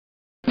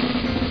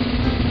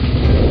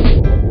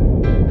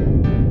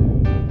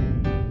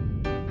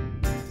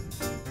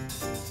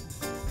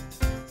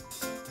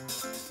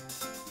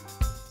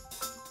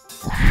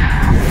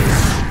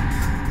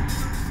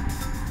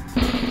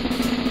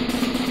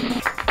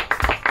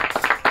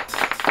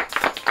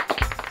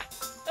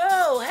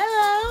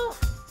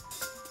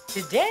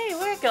Today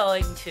we're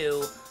going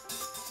to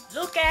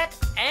look at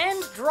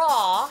and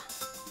draw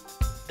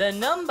the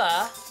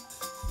number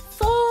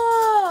 4.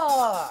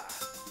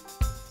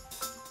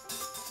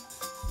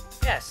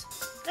 Yes,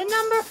 the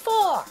number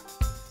 4.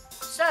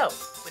 So,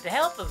 with the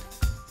help of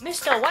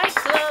Mr. White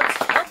Glove's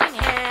helping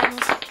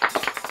hands,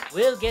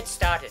 we'll get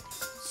started.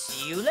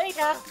 See you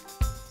later.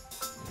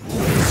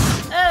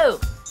 Oh,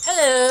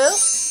 hello.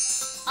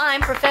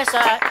 I'm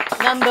Professor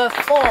Number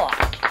 4.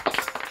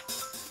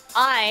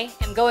 I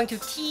am going to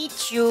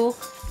teach you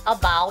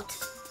about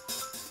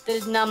the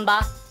number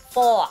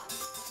 4.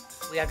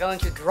 We are going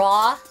to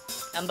draw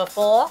number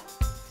 4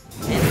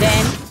 and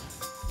then,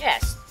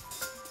 yes,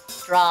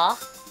 draw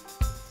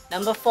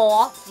number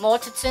 4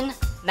 Mortensen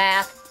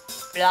Math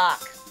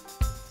block.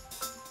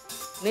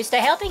 Mr.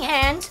 Helping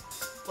Hand,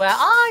 where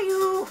are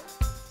you?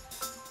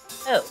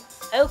 Oh,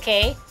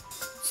 okay.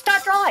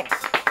 Start drawing.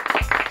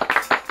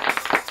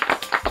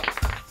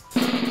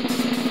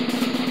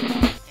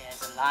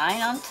 There's a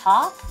line on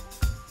top.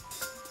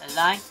 A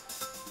line.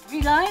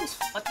 3 lines?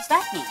 What does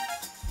that mean?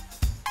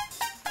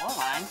 4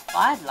 lines,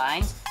 5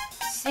 lines,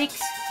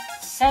 6,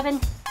 7,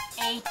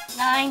 8,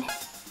 9,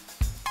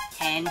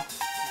 10,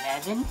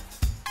 11,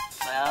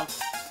 12,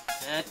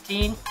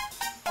 13,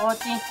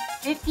 14,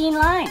 15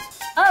 lines.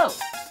 Oh,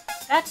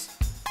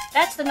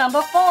 that's the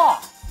number 4.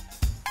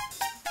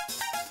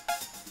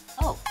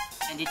 Oh,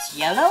 and it's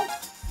yellow?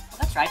 Well,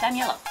 that's right, I'm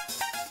yellow.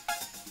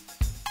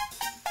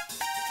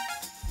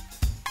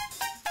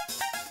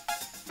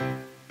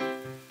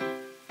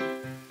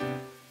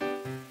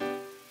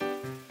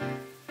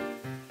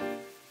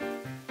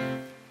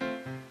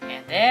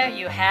 And there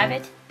you have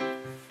it,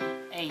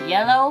 a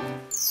yellow 4.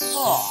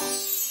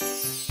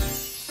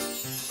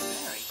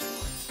 Very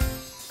good.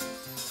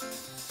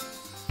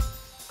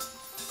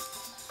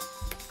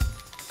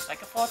 Looks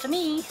like a 4 to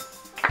me.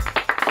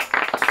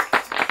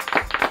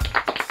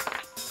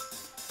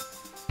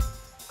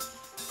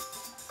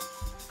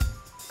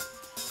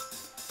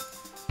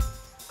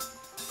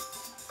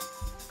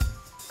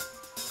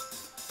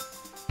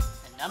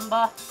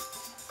 Number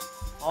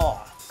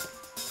 4.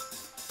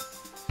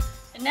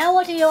 And now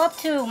what are you up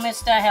to,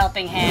 Mr.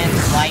 Helping Hand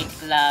White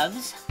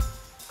Gloves?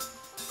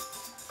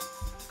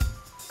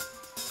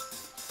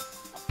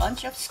 A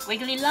bunch of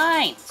squiggly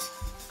lines.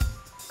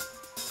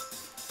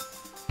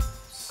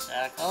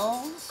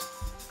 Circles.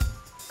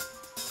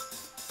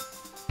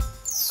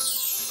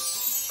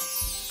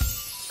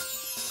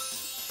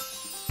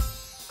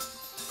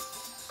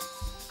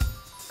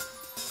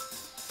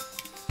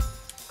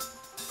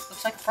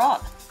 Looks like a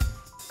frog.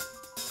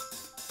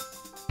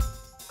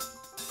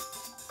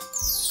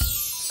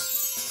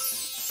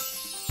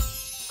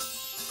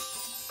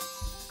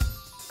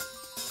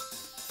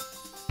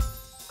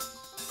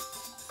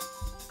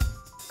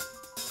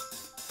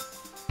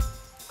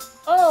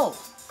 Oh,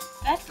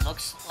 that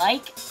looks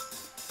like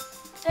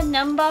the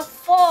number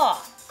 4.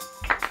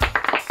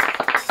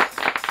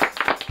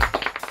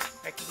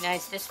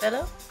 Recognize this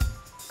fellow?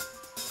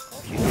 Of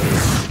course you do.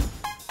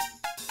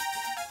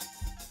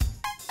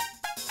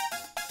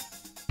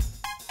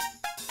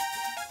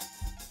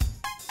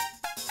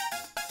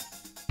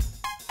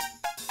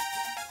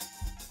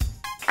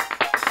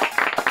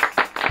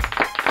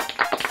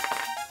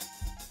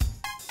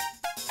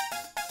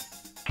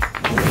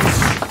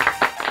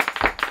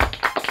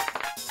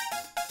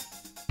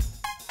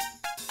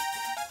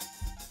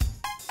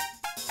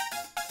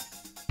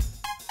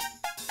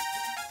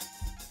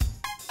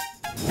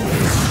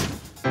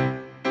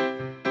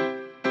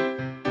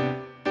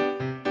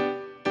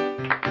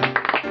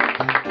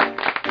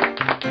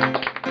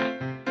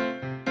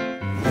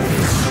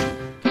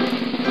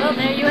 Well,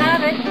 there you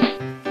have it.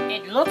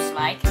 It looks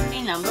like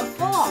a number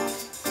 4.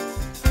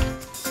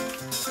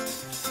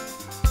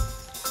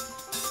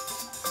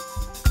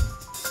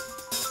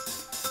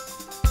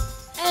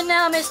 And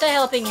now, Mr.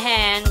 Helping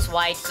Hands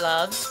White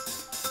Gloves,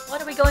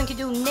 what are we going to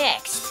do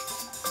next?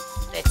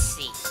 Let's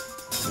see.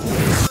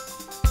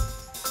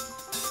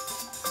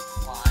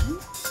 1,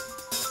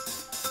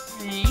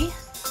 3,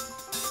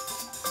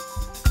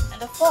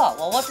 and a 4.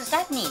 Well, what does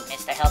that mean,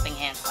 Mr. Helping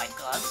Hands White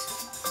Gloves?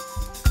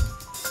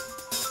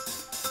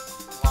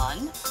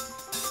 1,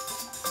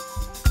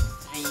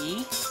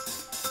 3,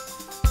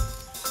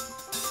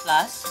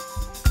 plus,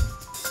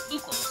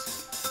 equals.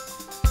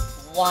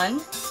 1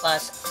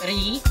 plus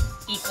 3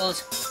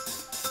 equals,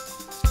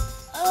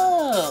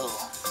 oh,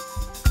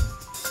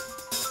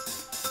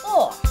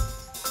 4.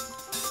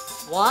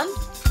 1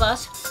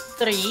 plus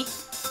 3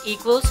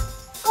 equals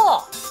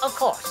 4, of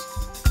course.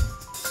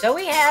 So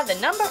we have the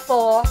number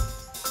 4,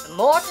 the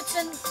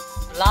Mortensen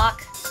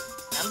block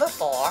number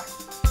 4,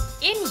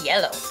 in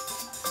yellow.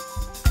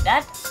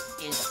 That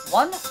is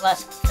 1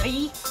 plus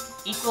 3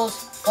 equals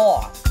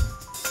 4.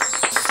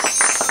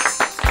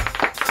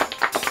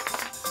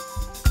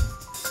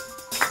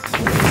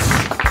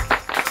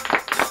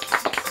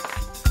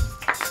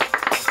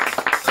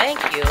 Thank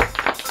you.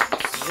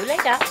 See you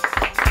later.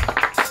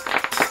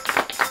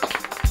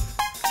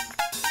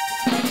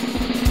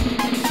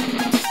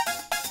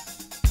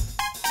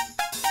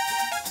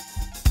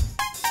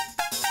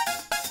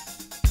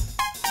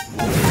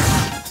 Yes.